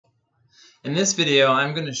In this video,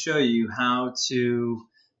 I'm going to show you how to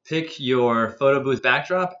pick your photo booth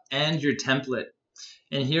backdrop and your template.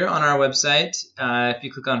 And here on our website, if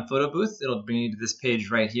you click on photo booth, it'll bring you to this page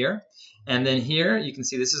right here. And then here you can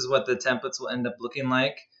see this is what the templates will end up looking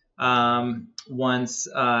like once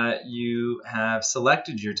you have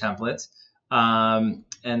selected your template.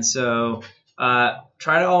 And so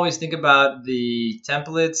try to always think about the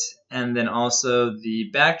template and then also the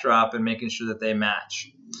backdrop and making sure that they match.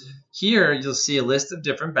 Here you'll see a list of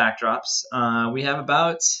different backdrops. We have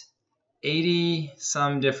about 80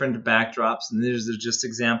 some different backdrops, and these are just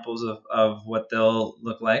examples of what they'll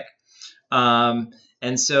look like.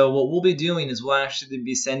 And so what we'll be doing is we'll actually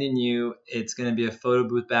be sending you, it's going to be a photo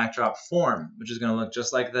booth backdrop form, which is going to look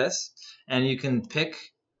just like this. And you can pick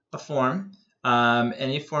a form,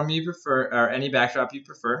 any form you prefer, or any backdrop you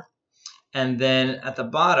prefer. And then at the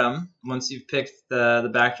bottom, once you've picked the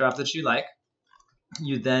backdrop that you like,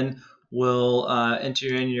 you then will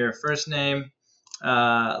enter in your first name,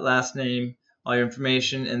 last name, all your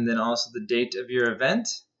information, and then also the date of your event.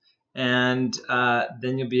 And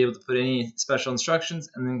then you'll be able to put any special instructions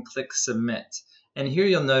and then click submit. And here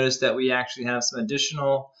you'll notice that we actually have some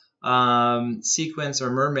additional sequence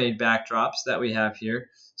or mermaid backdrops that we have here.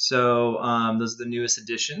 So those are the newest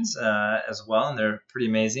additions as well, and they're pretty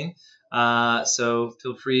amazing. So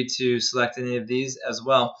feel free to select any of these as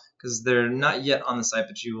well, because they're not yet on the site,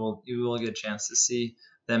 but you will get a chance to see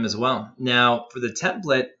them as well. Now for the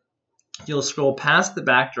template, you'll scroll past the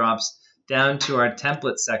backdrops down to our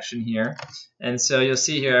template section here, and so you'll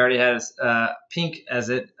see here I already had pink as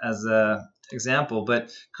a example,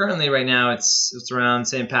 but currently right now it's around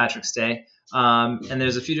St. Patrick's Day, and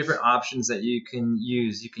there's a few different options that you can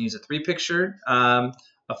use. You can use a 3-picture, a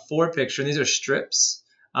 4-picture, and these are strips,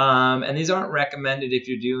 and these aren't recommended if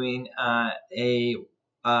you're doing a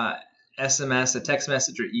SMS, a text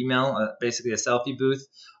message or email, basically a selfie booth,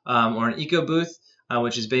 or an eco booth,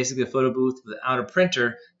 which is basically a photo booth without a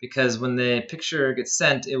printer, because when the picture gets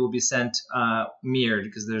sent, it will be sent mirrored,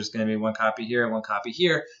 because there's going to be one copy here, one copy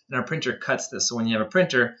here, and our printer cuts this. So when you have a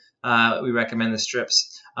printer, we recommend the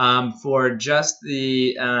strips. For just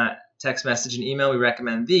the text message and email, we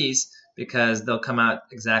recommend these because they'll come out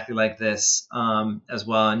exactly like this as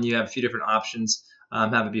well, and you have a few different options.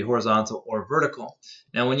 Have it be horizontal or vertical.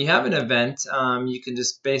 Now when you have an event, you can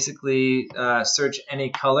just basically search any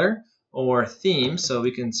color or theme. So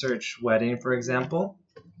we can search wedding, for example,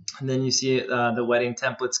 and then you see the wedding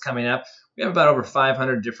templates coming up. We have about over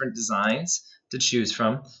 500 different designs to choose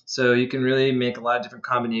from, so you can really make a lot of different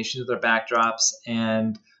combinations with our backdrops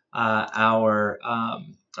and our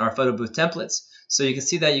photo booth templates. So you can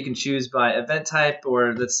see that you can choose by event type,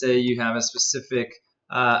 or let's say you have a specific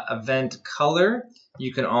event color.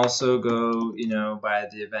 You can also go, by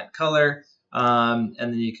the event color, and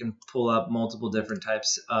then you can pull up multiple different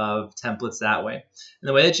types of templates that way. And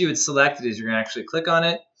the way that you would select it is you're going to actually click on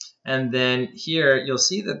it, and then here you'll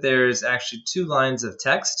see that there's actually 2 lines of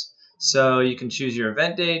text. So you can choose your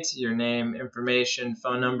event date, your name, information,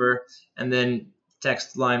 phone number, and then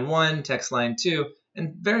text line 1, text line 2.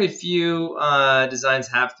 And very few designs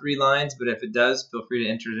have 3 lines, but if it does, feel free to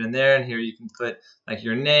enter it in there. And here you can put like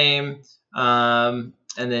your name, and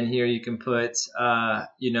then here you can put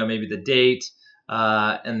maybe the date,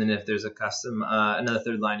 and then if there's a custom another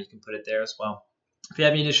 3rd line, you can put it there as well. If you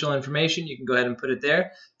have any additional information, you can go ahead and put it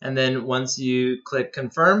there, and then once you click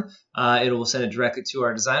confirm, it will send it directly to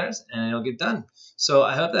our designers and it'll get done. So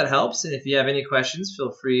I hope that helps, and if you have any questions,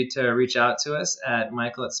 feel free to reach out to us at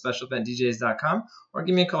michael@specialeventdjz.com or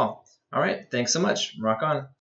give me a call. All right, thanks so much. Rock on.